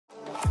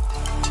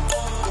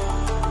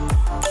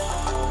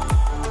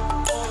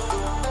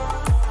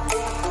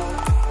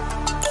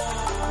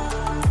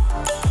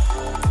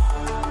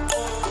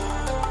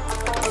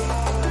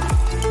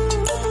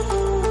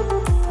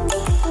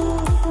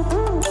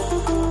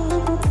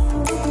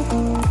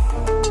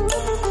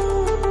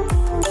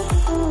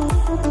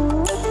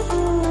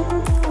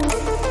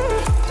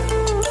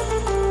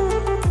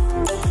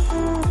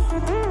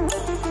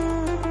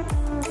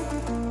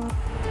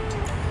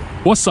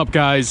What's up,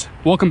 guys?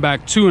 Welcome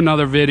back to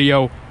another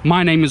video.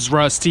 My name is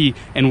Rusty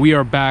and we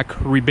are back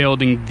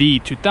rebuilding the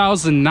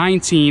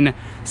 2019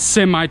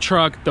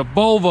 semi-truck, the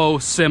Volvo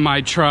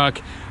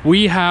semi-truck.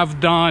 We have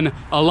done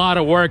a lot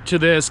of work to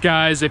this,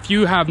 guys. If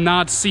you have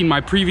not seen my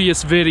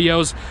previous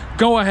videos,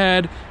 go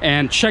ahead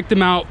and check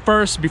them out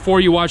first before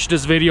you watch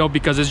this video,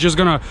 because it's just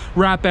gonna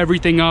wrap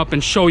everything up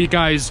and show you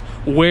guys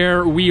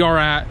where we are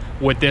at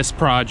with this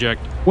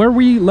project. Where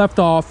we left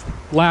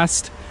off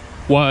last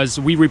was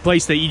we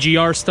replaced the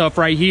EGR stuff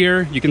right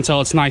here. You can tell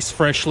it's nice,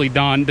 freshly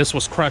done. This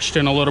was crushed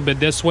in a little bit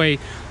this way.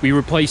 We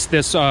replaced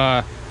this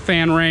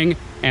fan ring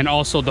and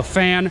also the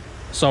fan.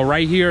 So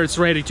right here, it's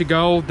ready to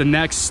go. The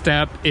next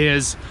step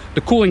is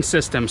the cooling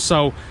system.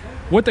 So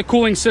with the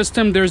cooling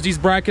system, there's these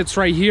brackets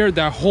right here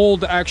that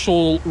hold the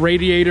actual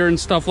radiator and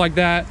stuff like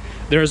that.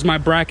 There's my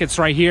brackets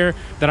right here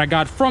that I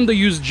got from the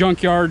used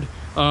junkyard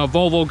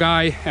Volvo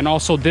guy, and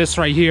also this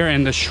right here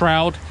and the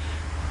shroud.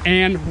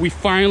 And we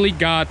finally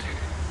got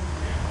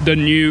the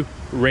new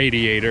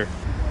radiator.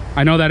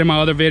 I know that in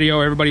my other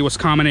video everybody was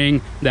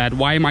commenting that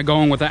why am I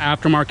going with the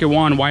aftermarket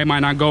one, why am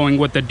I not going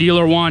with the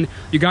dealer one?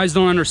 You guys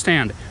don't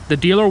understand. The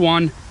dealer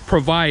one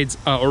provides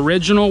an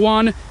original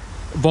one,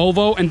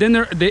 Volvo, and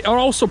then they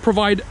also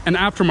provide an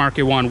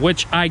aftermarket one,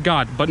 which I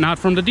got, but not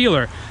from the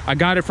dealer. I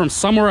got it from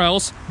somewhere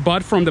else,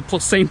 but from the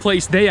same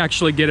place they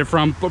actually get it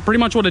from. But pretty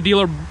much what a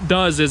dealer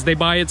does is they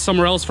buy it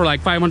somewhere else for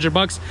like 500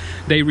 bucks.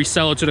 They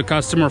resell it to the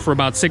customer for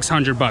about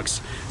 600 bucks.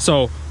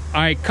 So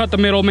I cut the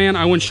middleman,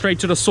 I went straight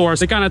to the source.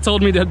 They kind of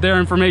told me that their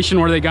information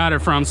where they got it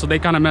from, so they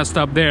kind of messed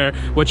up there,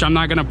 which I'm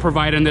not going to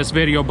provide in this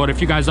video. But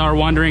if you guys are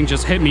wondering,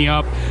 just hit me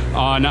up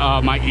on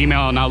my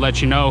email and I'll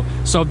let you know.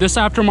 So this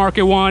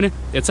aftermarket one,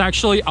 it's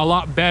actually a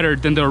lot better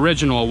than the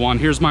original one.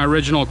 Here's my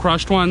original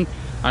crushed one.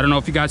 I don't know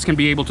if you guys can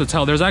be able to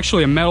tell. There's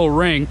actually a metal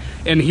ring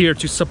in here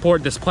to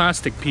support this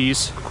plastic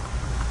piece.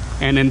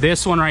 And in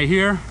this one right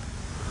here,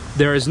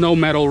 there is no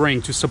metal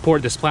ring to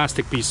support this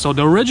plastic piece. So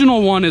the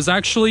original one is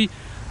actually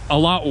a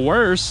lot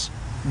worse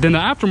than the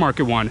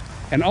aftermarket one.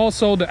 And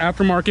also the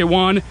aftermarket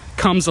one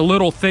comes a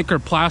little thicker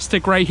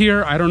plastic right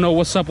here. I don't know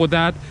what's up with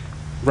that.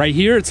 Right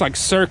here it's like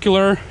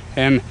circular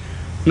and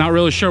not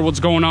really sure what's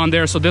going on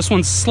there. So this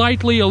one's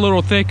slightly a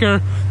little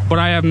thicker, but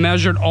I have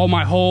measured all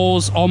my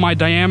holes, all my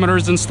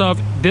diameters and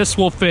stuff. This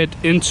will fit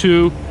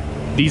into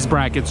these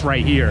brackets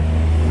right here.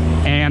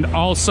 And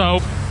also,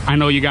 I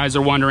know you guys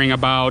are wondering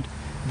about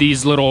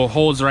these little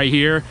holes right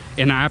here.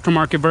 In the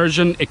aftermarket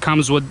version, it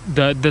comes with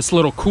this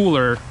little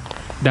cooler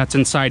that's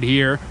inside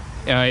here.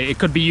 It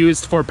could be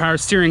used for power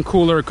steering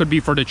cooler, it could be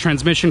for the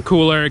transmission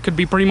cooler, it could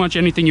be pretty much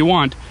anything you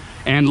want.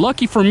 And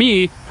lucky for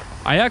me,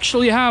 I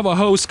actually have a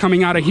hose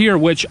coming out of here,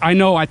 which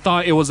I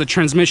thought it was a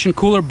transmission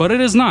cooler, but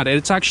it is not.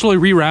 It's actually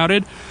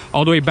rerouted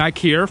all the way back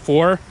here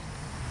for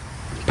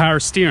power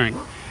steering.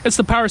 It's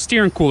the power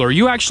steering cooler.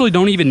 You actually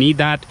don't even need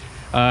that,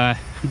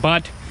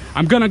 but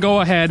I'm gonna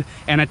go ahead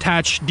and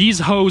attach these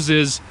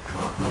hoses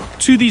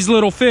to these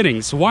little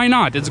fittings. Why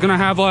not? It's gonna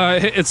have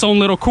its own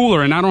little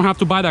cooler, and I don't have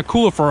to buy that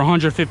cooler for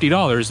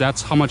 $150.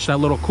 That's how much that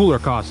little cooler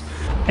costs.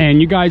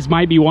 And you guys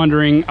might be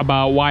wondering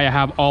about why I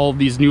have all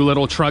these new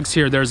little trucks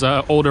here. There's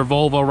an older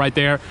Volvo right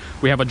there.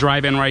 We have a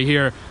drive-in right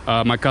here.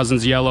 My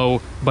cousin's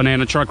yellow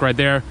banana truck right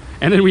there.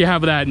 And then we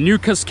have that new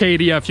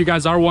Cascadia. If you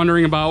guys are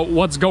wondering about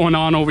what's going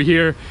on over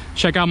here,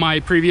 check out my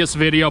previous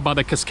video about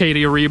the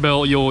Cascadia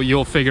rebuild.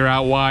 You'll figure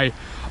out why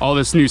all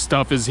this new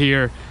stuff is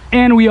here.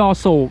 And we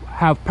also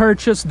have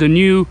purchased the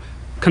new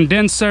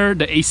condenser,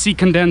 the AC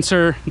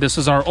condenser. This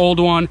is our old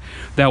one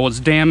that was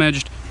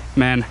damaged.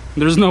 Man,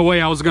 there's no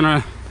way I was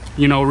gonna,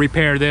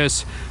 repair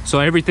this. So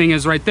everything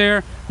is right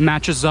there,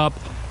 matches up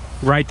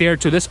right there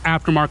to this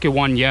aftermarket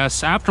one.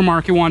 Yes,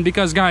 aftermarket one,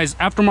 because guys,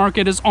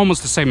 aftermarket is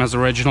almost the same as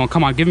original.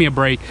 Come on, give me a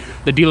break.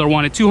 The dealer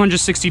wanted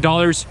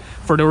 $260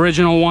 for the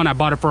original one. I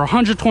bought it for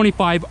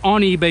 $125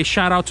 on eBay.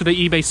 Shout out to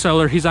the eBay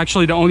seller. He's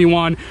actually the only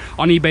one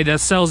on eBay that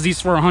sells these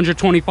for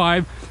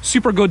 $125.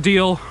 Super good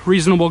deal,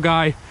 reasonable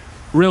guy,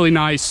 really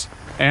nice.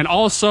 And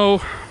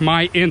also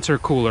my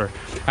intercooler.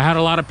 I had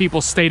a lot of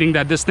people stating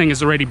that this thing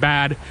is already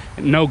bad,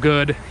 no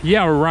good.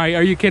 Yeah, right.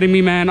 Are you kidding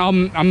me, man?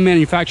 I'm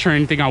manufacturing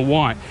anything I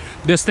want.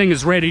 This thing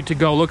is ready to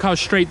go. Look how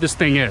straight this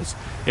thing is.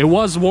 It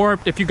was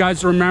warped, if you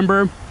guys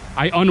remember.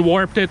 I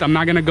unwarped it. I'm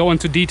not gonna go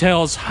into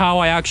details how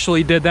I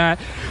actually did that.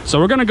 So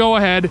we're gonna go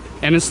ahead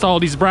and install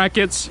these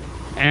brackets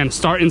and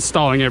start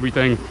installing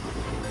everything.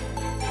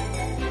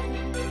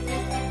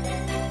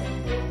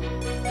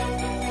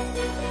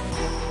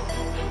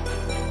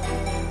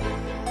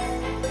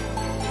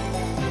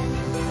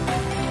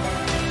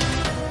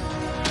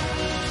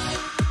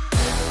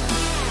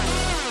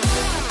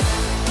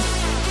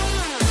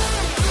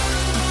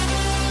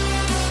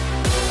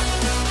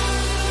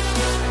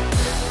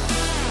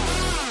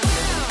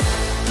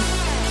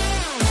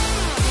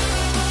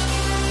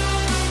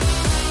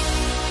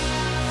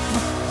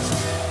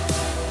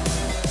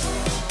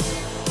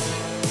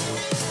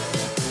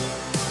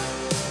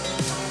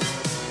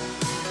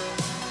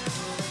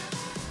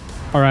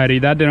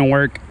 Alrighty, that didn't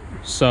work.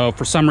 So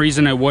for some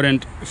reason it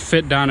wouldn't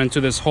fit down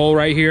into this hole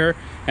right here.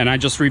 and I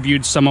just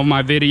reviewed some of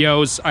my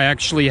videos. I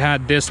actually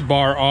had this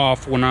bar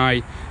off when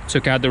I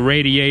took out the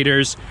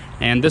radiators,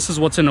 and this is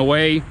what's in the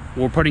way.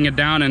 We're putting it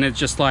down, and it's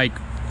just like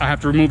I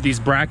have to remove these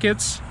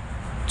brackets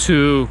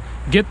to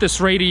get this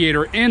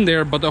radiator in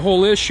there. But the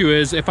whole issue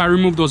is, if I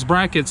remove those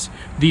brackets,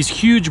 these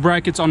huge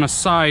brackets on the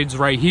sides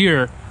right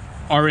here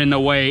are in the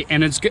way,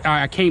 and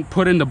I can't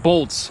put in the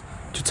bolts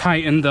to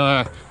tighten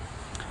the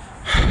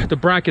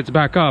brackets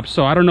back up.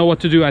 So I don't know what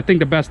to do. I think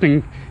the best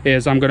thing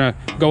is I'm gonna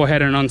go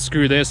ahead and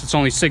unscrew this. It's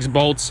only 6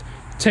 bolts.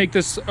 Take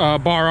this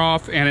bar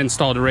off and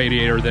install the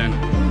radiator then.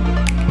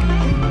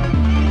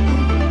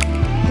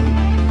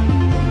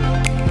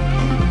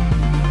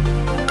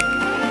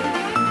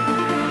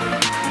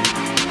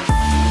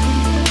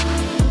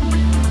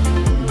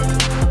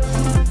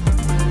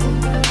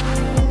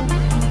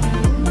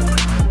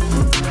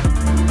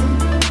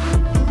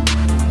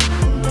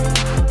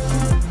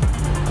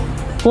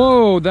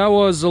 Whoa, that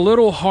was a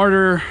little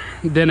harder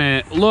than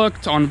it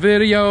looked on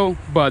video,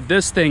 but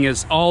this thing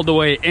is all the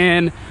way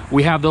in.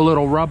 We have the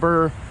little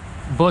rubber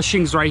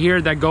bushings right here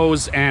that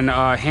goes and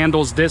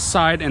handles this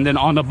side, and then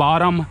on the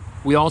bottom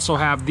we also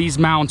have these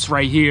mounts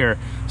right here.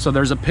 So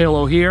there's a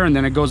pillow here, and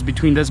then it goes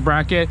between this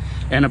bracket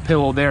and a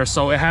pillow there.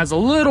 So it has a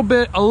little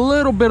bit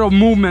of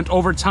movement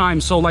over time,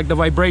 so like the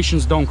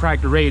vibrations don't crack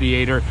the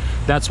radiator.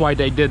 That's why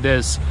they did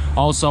this.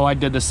 Also, I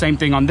did the same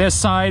thing on this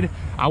side.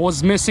 I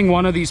was missing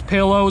one of these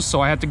pillows, so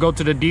I had to go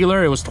to the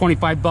dealer. It was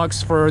 25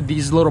 bucks for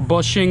these little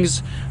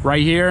bushings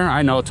right here.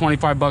 I know,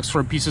 25 bucks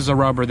for pieces of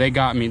rubber. They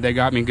got me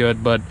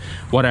good, but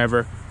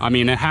whatever. I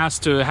mean, it has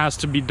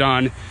to be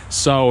done.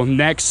 So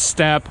next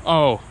step,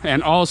 oh,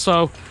 and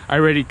also I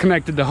already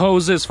connected the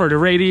hoses for the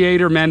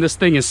radiator. Man, this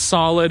thing is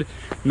solid.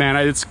 Man,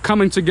 it's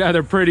coming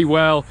together pretty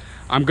well.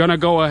 I'm gonna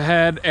go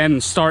ahead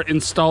and start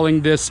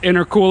installing this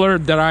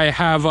intercooler that I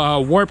have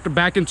warped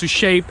back into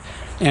shape.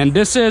 And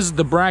this is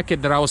the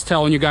bracket that I was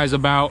telling you guys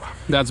about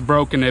that's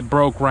broken. It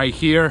broke right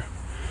here.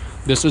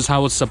 This is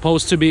how it's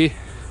supposed to be,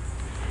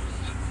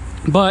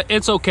 but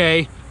it's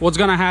okay. What's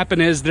gonna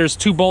happen is there's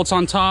 2 bolts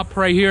on top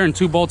right here and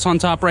 2 bolts on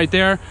top right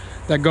there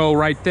that go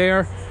right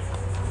there.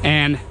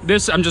 And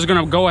this, I'm just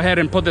gonna go ahead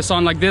and put this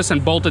on like this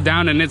and bolt it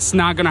down, and it's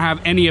not gonna have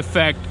any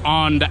effect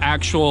on the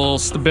actual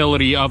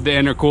stability of the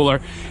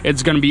intercooler.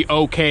 It's gonna be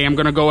okay. I'm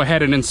gonna go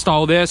ahead and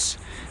install this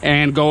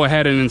and go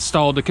ahead and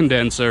install the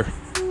condenser.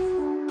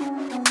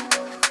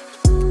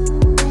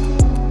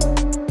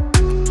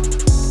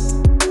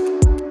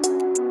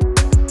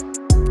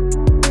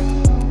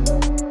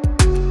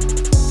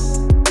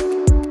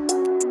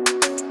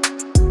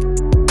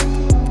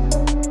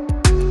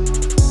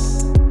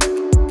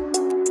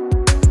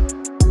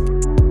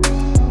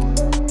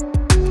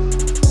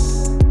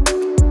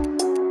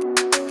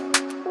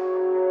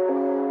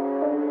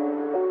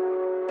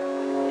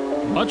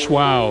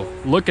 Wow,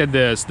 look at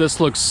this. This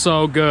looks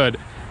so good.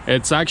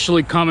 It's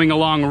actually coming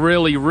along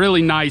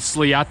really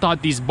nicely. I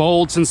thought these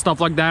bolts and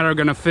stuff like that are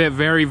gonna fit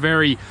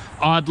very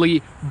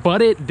oddly,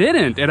 but it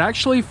didn't. It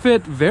actually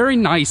fit very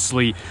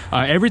nicely.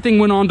 Everything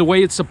went on the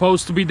way it's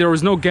supposed to be. There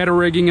was no getter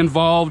rigging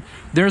involved.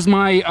 There's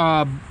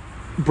my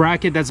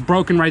bracket that's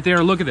broken right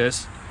there. Look at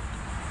this.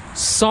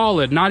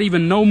 Solid, not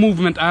even no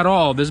movement at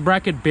all. This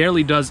bracket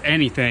barely does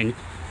anything.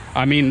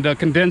 I mean, the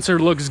condenser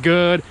looks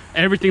good.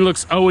 Everything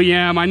looks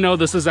OEM. I know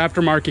this is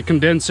aftermarket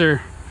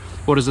condenser.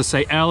 What does it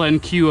say?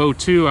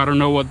 LNQ02. I don't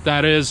know what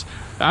that is.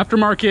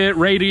 Aftermarket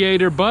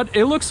radiator, but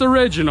it looks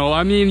original.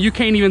 I mean, you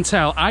can't even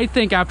tell. I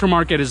think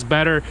aftermarket is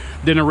better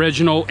than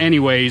original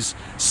anyways.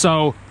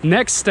 So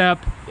next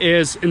step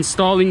is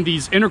installing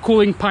these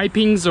intercooling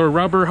pipings or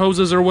rubber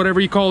hoses or whatever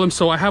you call them.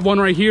 So I have one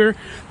right here.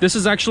 This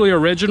is actually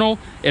original.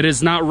 It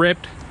is not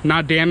ripped,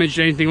 not damaged,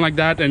 anything like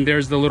that. And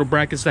there's the little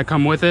brackets that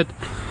come with it.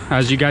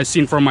 As you guys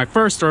seen from my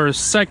first or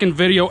second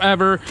video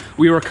ever,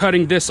 we were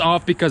cutting this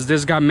off because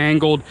this got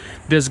mangled,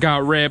 this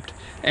got ripped,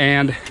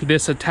 and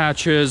this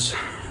attaches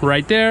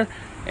right there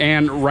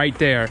and right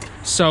there.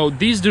 So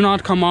these do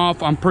not come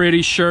off. I'm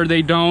pretty sure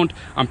they don't.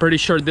 I'm pretty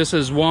sure this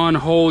is one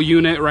whole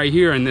unit right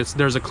here, and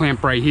there's a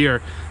clamp right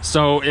here.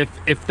 So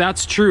if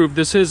that's true, if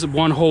this is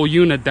one whole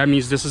unit, that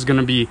means this is going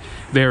to be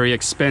very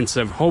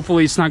expensive.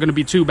 Hopefully it's not going to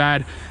be too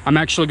bad. I'm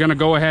actually going to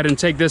go ahead and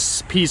take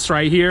this piece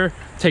right here,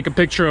 take a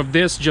picture of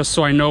this just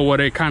so I know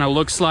what it kind of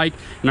looks like,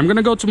 and I'm going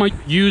to go to my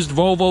used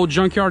Volvo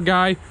junkyard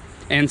guy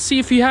and see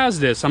if he has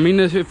this. I mean,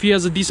 if he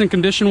has a decent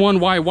condition one,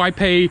 why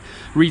pay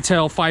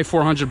retail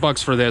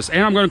 $400 for this?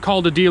 And I'm gonna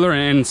call the dealer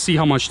and see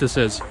how much this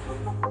is.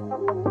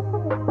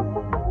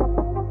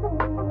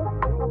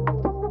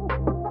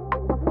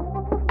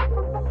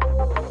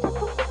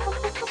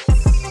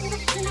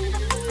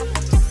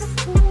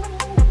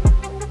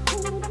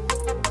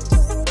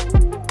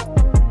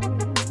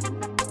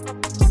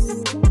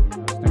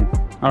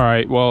 All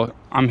right, well,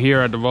 I'm here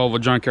at the Volvo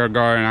junkyard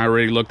guy, and I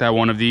already looked at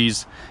one of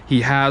these.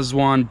 He has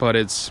one, but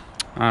it's,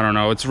 I don't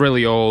know, it's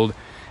really old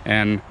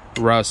and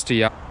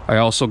rusty. I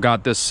also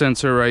got this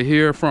sensor right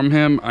here from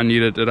him. I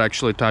needed it,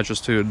 actually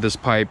attaches to this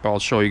pipe. I'll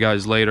show you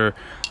guys later.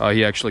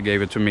 He actually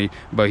gave it to me,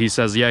 but he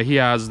says, yeah, he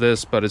has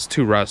this, but it's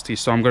too rusty.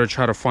 So I'm gonna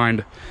try to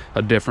find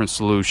a different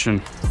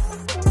solution.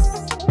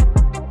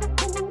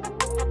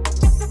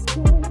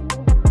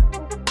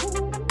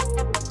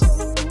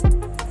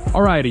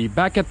 Alrighty,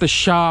 back at the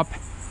shop,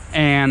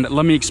 and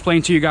let me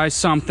explain to you guys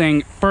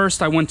something.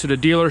 First, I went to the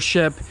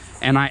dealership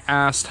and I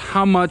asked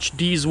how much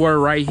these were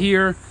right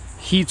here.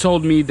 He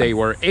told me they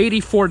were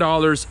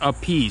 $84 a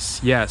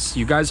piece. Yes,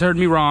 you guys heard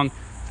me wrong.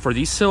 For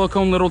these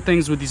silicone little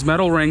things with these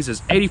metal rings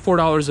is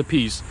 $84 a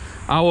piece.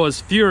 I was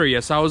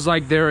furious. I was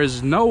like, there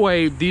is no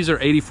way these are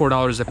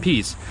 $84 a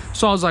piece.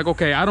 So I was like,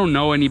 okay, I don't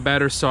know any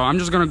better, so I'm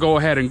just gonna go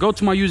ahead and go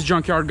to my used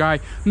junkyard guy.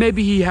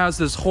 Maybe he has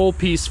this whole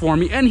piece for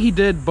me, and he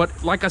did.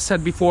 But like I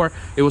said before,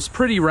 it was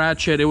pretty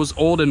ratchet. It was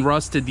old and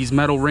rusted. These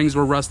metal rings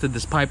were rusted.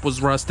 This pipe was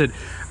rusted.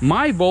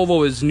 My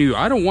Volvo is new.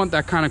 I don't want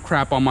that kind of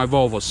crap on my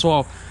Volvo.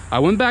 So I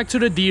went back to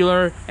the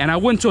dealer and I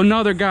went to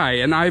another guy,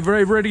 and I've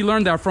already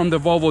learned that from the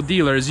Volvo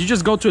dealers. You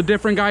just go to a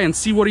different guy and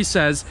see what he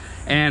says.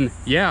 And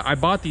yeah, I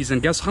bought these,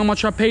 and guess how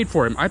much I paid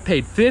for them? I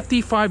paid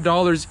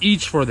 $55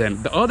 each for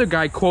them. The other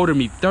guy quoted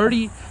me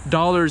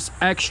 $30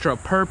 extra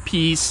per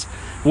piece,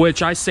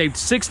 which I saved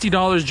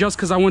 $60 just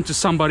because I went to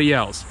somebody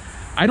else.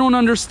 I don't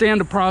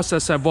understand the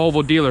process at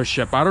Volvo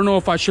dealership. I don't know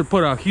if I should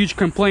put a huge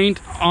complaint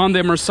on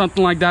them or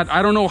something like that.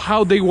 I don't know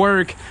how they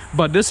work,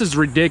 but this is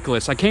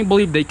ridiculous. I can't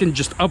believe they can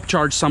just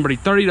upcharge somebody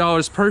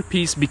 $30 per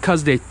piece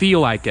because they feel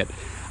like it.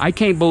 I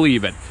can't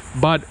believe it.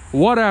 But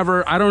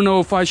whatever, I don't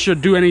know if I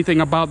should do anything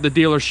about the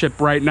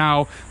dealership right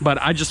now,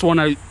 but I just want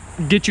to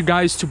get you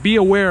guys to be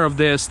aware of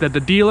this, that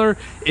the dealer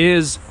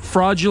is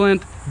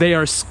fraudulent. They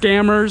are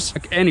scammers.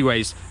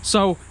 Anyways,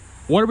 so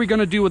what are we going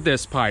to do with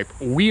this pipe?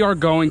 We are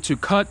going to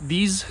cut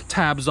these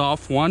tabs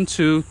off. 1,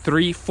 2,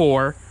 3,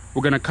 4.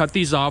 We're going to cut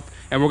these off,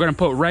 and we're going to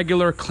put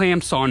regular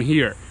clamps on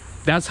here.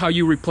 That's how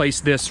you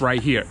replace this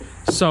right here.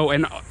 So,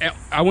 and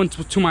I went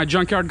to my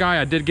junkyard guy.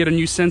 I did get a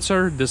new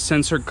sensor. This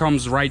sensor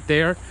comes right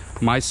there.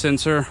 My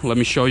sensor, let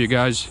me show you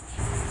guys.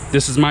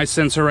 This is my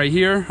sensor right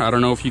here. I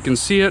don't know if you can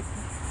see it,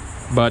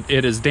 but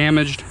it is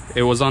damaged.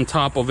 It was on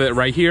top of it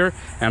right here,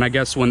 and I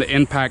guess when the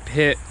impact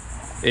hit,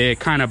 it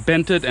kind of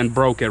bent it and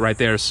broke it right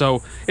there.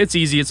 So it's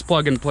easy, it's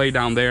plug and play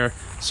down there.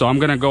 So I'm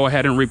gonna go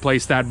ahead and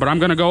replace that, but I'm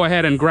gonna go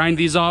ahead and grind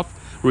these off,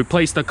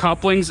 replace the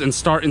couplings, and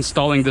start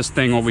installing this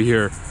thing over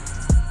here.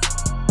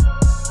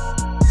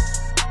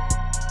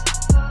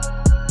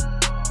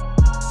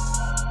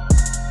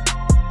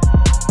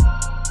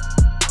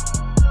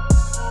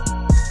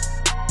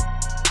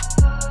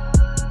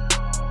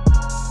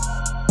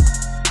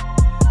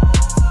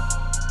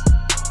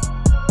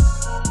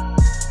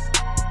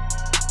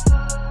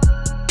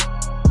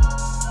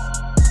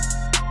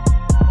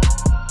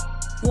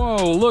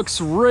 Whoa,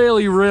 looks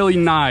really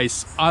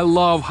nice. I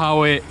love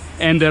how it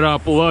ended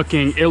up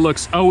looking. It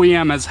looks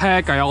OEM as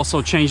heck. I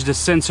also changed the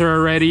sensor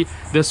already.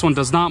 This one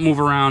does not move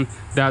around.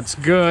 That's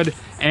good.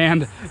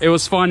 And it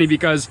was funny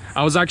because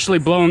I was actually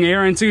blowing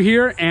air into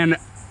here, and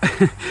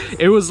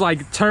it was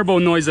like turbo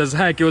noise as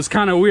heck. It was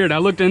kind of weird. I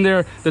looked in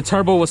there, the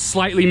turbo was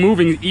slightly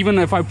moving. Even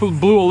if I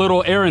blew a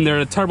little air in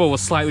there, the turbo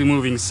was slightly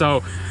moving.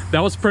 So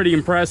that was pretty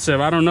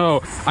impressive. I don't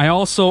know. I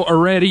also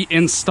already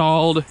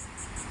installed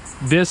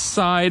this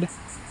side,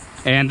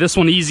 and this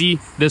one easy.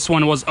 This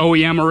one was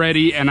OEM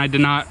already, and I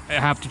did not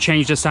have to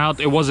change this out.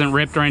 It wasn't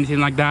ripped or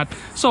anything like that.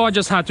 So I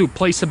just had to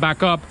place it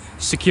back up,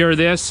 secure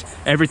this.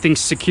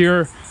 Everything's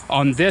secure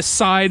on this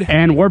side,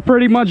 and we're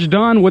pretty much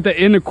done with the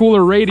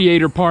intercooler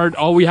radiator part.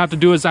 All we have to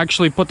do is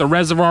actually put the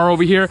reservoir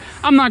over here.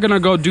 I'm not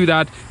gonna go do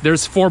that.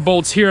 There's 4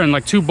 bolts here and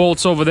like 2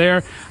 bolts over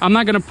there. I'm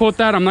not gonna put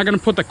that. I'm not gonna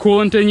put the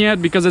coolant in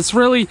yet because it's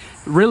really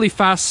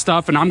fast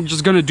stuff, and I'm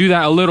just gonna do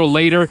that a little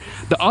later.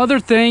 The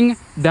other thing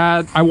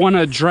that I want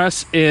to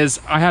address is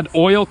I had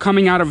oil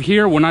coming out of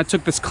here. When I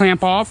took this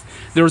clamp off,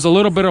 there was a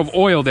little bit of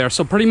oil there.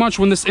 So pretty much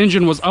when this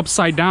engine was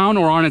upside down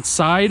or on its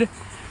side,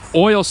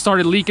 oil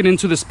started leaking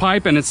into this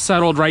pipe, and it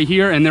settled right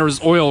here, and there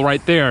was oil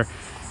right there.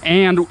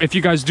 And if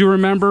you guys do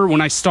remember, when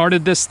I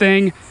started this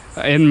thing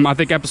in, I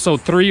think,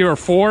 episode 3 or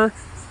 4,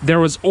 there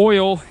was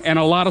oil and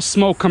a lot of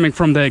smoke coming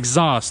from the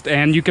exhaust,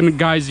 and you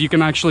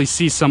can actually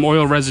see some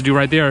oil residue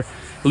right there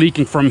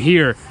leaking from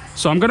here.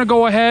 So I'm gonna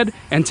go ahead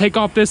and take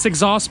off this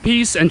exhaust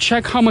piece and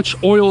check how much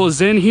oil is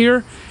in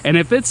here, and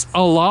if it's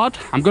a lot,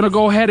 I'm gonna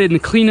go ahead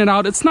and clean it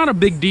out. It's not a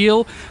big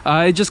deal,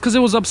 just because it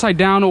was upside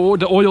down,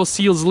 the oil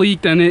seals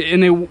leaked, and it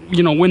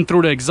you know, went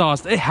through the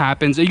exhaust. It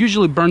happens. It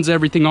usually burns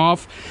everything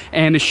off,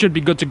 and it should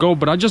be good to go.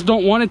 But I just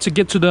don't want it to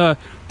get to the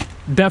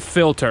depth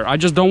filter. I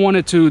just don't want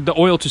it to, the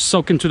oil to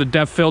soak into the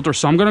depth filter.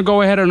 So I'm gonna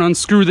go ahead and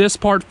unscrew this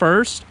part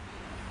first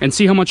and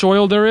see how much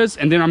oil there is,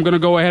 and then I'm gonna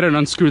go ahead and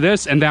unscrew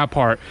this and that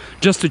part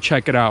just to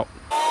check it out.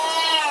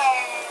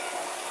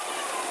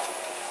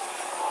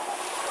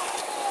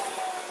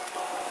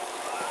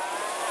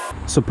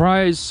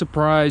 Surprise,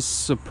 surprise,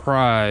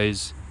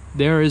 surprise.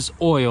 There is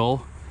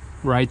oil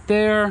right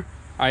there.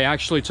 I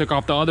actually took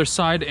off the other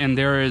side, and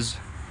there is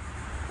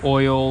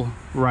oil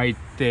right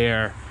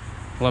there.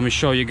 Let me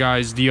show you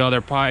guys the other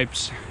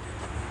pipes.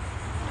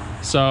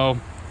 So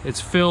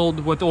it's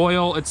filled with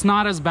oil. It's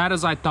not as bad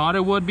as I thought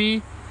it would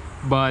be,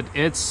 but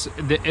it's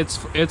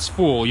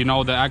full, you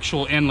know, the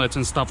actual inlets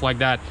and stuff like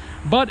that.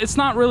 But it's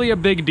not really a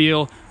big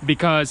deal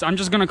because I'm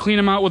just gonna clean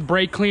them out with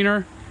brake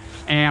cleaner.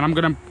 and I'm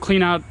gonna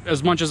clean out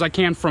as much as I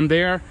can from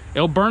there.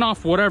 It'll burn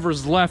off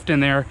whatever's left in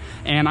there.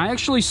 And I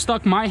actually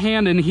stuck my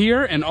hand in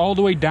here and all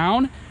the way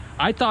down.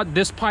 I thought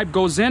this pipe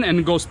goes in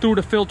and goes through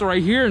the filter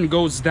right here and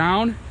goes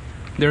down.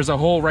 There's a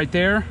hole right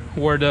there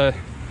where the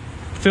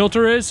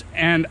filter is,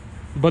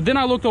 but then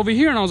I looked over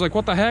here and I was like,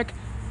 what the heck?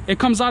 It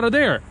comes out of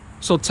there.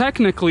 So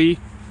technically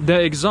the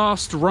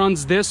exhaust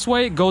runs this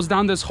way, goes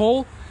down this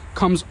hole,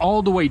 comes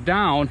all the way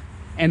down,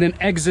 and then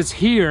exits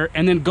here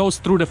and then goes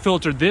through the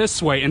filter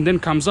this way and then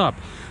comes up.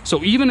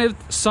 So even if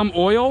some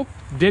oil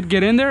did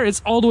get in there,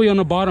 it's all the way on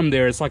the bottom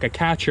there. It's like a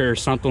catcher or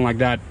something like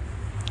that.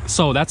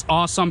 So that's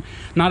awesome,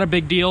 not a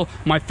big deal.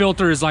 My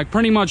filter is like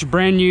pretty much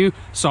brand new,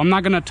 so I'm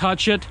not gonna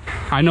touch it.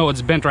 I know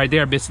it's bent right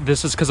there, but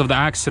this is because of the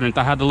accident.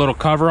 I had the little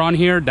cover on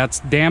here that's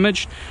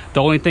damaged.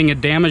 The only thing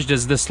it damaged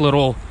is this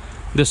little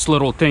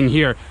thing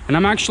here. And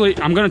I'm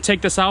gonna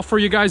take this out for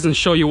you guys and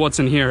show you what's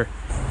in here.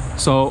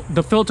 So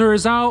the filter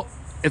is out.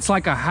 It's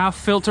like a half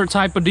filter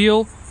type of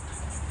deal.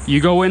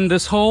 You go in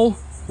this hole,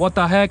 what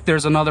the heck,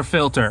 there's another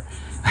filter.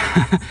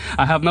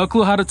 I have no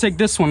clue how to take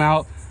this one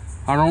out.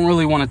 I don't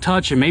really want to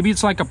touch it. Maybe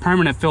it's like a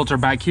permanent filter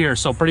back here.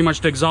 So pretty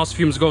much the exhaust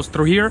fumes goes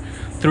through here,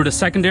 through the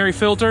secondary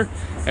filter,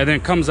 and then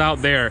it comes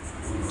out there.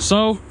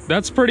 So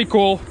that's pretty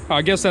cool.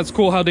 I guess that's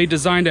cool how they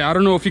designed it. I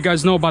don't know if you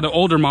guys know about the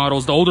older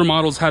models. The older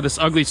models had this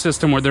ugly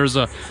system where there's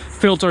a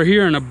filter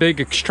here and a big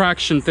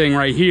extraction thing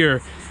right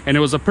here. And it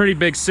was a pretty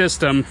big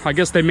system. I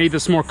guess they made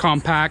this more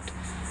compact,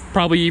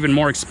 probably even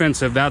more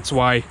expensive, that's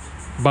why.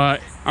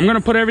 But I'm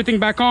gonna put everything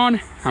back on.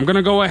 I'm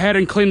gonna go ahead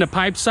and clean the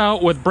pipes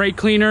out with brake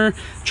cleaner,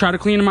 try to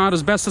clean them out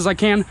as best as I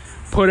can,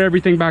 put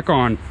everything back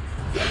on.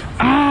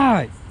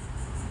 Ah!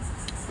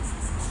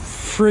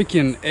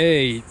 Freaking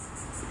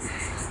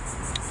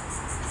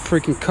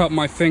cut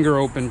my finger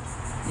open.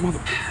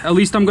 At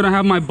least I'm gonna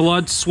have my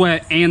blood,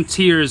 sweat, and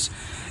tears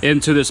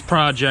into this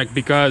project,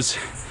 because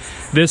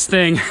this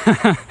thing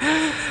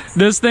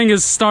this thing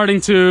is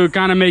starting to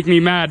kind of make me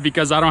mad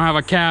because I don't have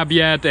a cab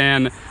yet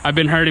and I've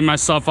been hurting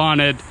myself on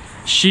it.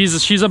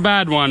 She's a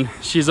bad one.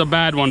 She's a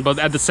bad one, but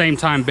at the same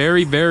time,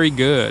 very, very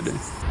good.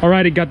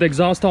 Alrighty, got the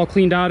exhaust all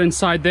cleaned out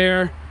inside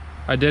there.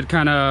 I did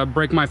kind of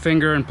break my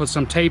finger and put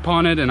some tape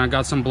on it, and I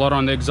got some blood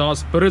on the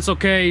exhaust, but it's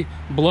okay.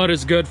 Blood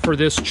is good for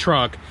this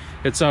truck.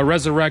 It's a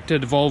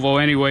resurrected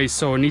Volvo anyway,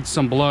 so it needs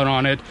some blood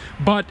on it.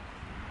 But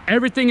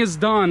everything is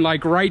done,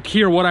 like right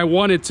here, what I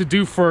wanted to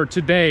do for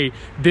today.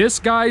 This,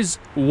 guys,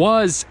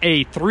 was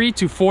a 3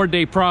 to 4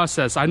 day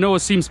process. I know it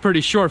seems pretty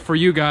short for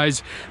you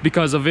guys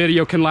because a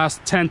video can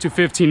last 10 to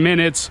 15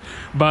 minutes,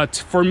 but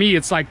for me,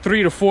 it's like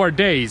 3 to 4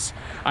 days.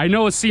 I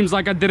know it seems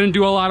like I didn't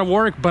do a lot of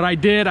work, but I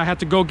did. I had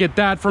to go get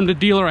that from the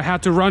dealer. I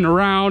had to run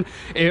around.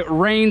 It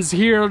rains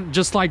here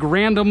just like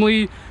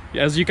randomly,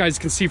 as you guys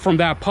can see from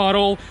that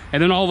puddle,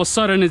 and then all of a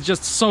sudden it's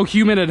just so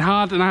humid and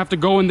hot and I have to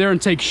go in there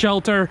and take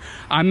shelter.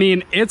 I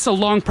mean, it's a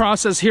long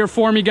process here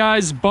for me,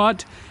 guys,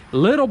 but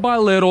little by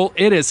little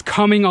it is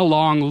coming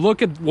along.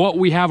 Look at what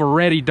we have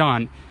already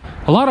done.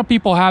 A lot of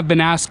people have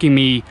been asking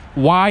me,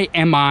 why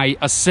am I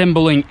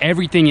assembling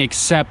everything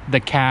except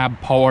the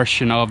cab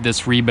portion of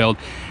this rebuild?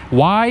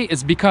 Why?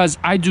 It's because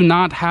I do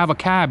not have a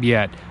cab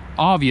yet.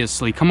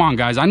 Obviously, come on,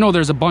 guys. I know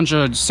there's a bunch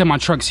of semi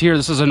trucks here.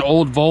 This is an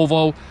old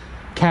Volvo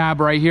cab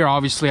right here.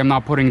 Obviously, I'm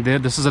not putting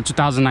this is a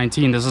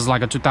 2019. This is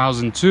like a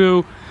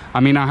 2002. I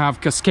mean, I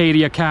have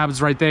Cascadia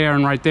cabs right there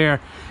and right there.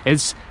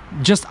 It's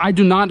just, I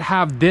do not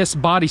have this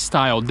body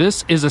style.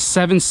 This is a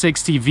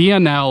 760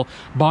 VNL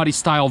body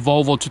style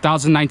Volvo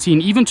 2019.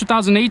 Even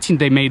 2018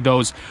 they made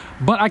those,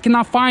 but I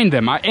cannot find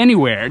them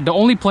anywhere. The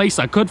only place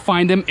I could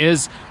find them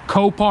is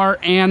Copar,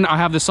 and I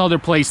have this other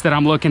place that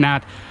I'm looking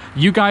at.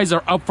 You guys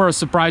are up for a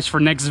surprise for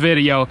next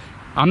video.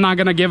 I'm not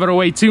gonna give it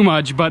away too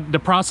much, but the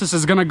process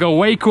is gonna go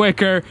way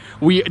quicker.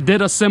 We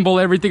did assemble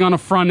everything on the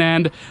front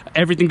end,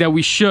 everything that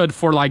we should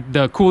for like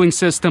the cooling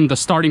system, the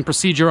starting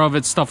procedure of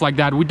it, stuff like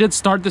that. We did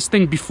start this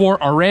thing before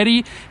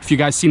already. If you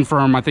guys seen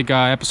from, I think,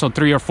 episode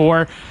 3 or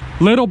 4.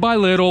 Little by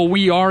little,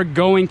 we are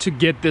going to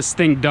get this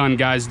thing done,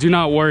 guys. Do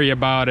not worry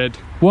about it.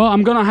 Well,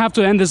 I'm gonna have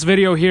to end this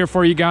video here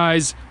for you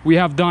guys. We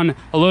have done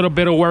a little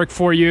bit of work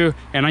for you,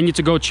 and I need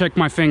to go check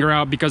my finger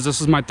out because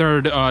this is my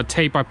third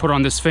tape I put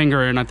on this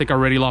finger, and I think I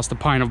already lost a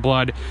pint of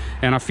blood,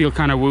 and I feel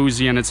kind of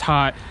woozy and it's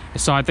hot.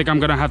 So I think I'm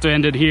gonna have to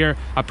end it here.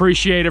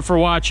 Appreciate it for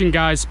watching,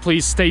 guys.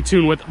 Please stay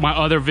tuned with my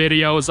other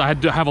videos. I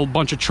had to have a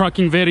bunch of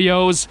trucking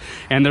videos,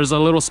 and there's a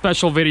little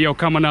special video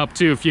coming up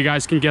too, if you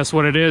guys can guess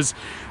what it is.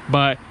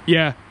 But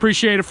yeah,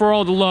 appreciate it for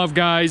all the love,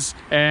 guys,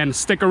 and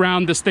stick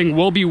around. This thing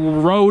will be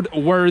road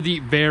worthy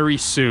very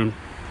soon.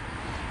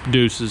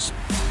 Deuces.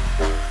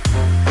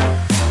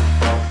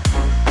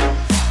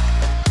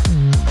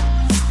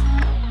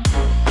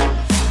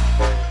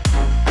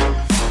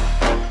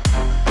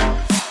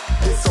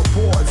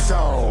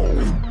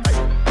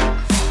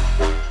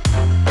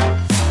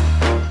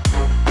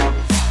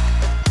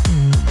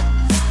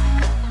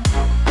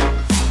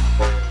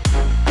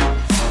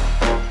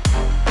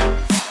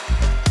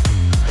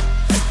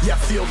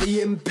 Feel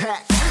the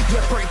impact.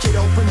 Yeah, break it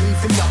open,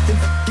 leaving nothing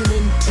f***ing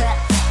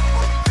intact.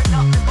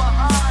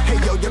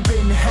 Hey yo, you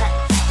been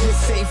hacked. Yeah,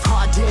 safe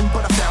hardened,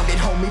 but I found it,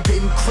 homie,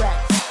 been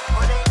cracked.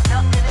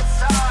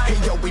 Hey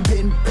yo, we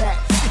been back.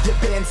 Your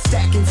band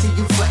stacking, see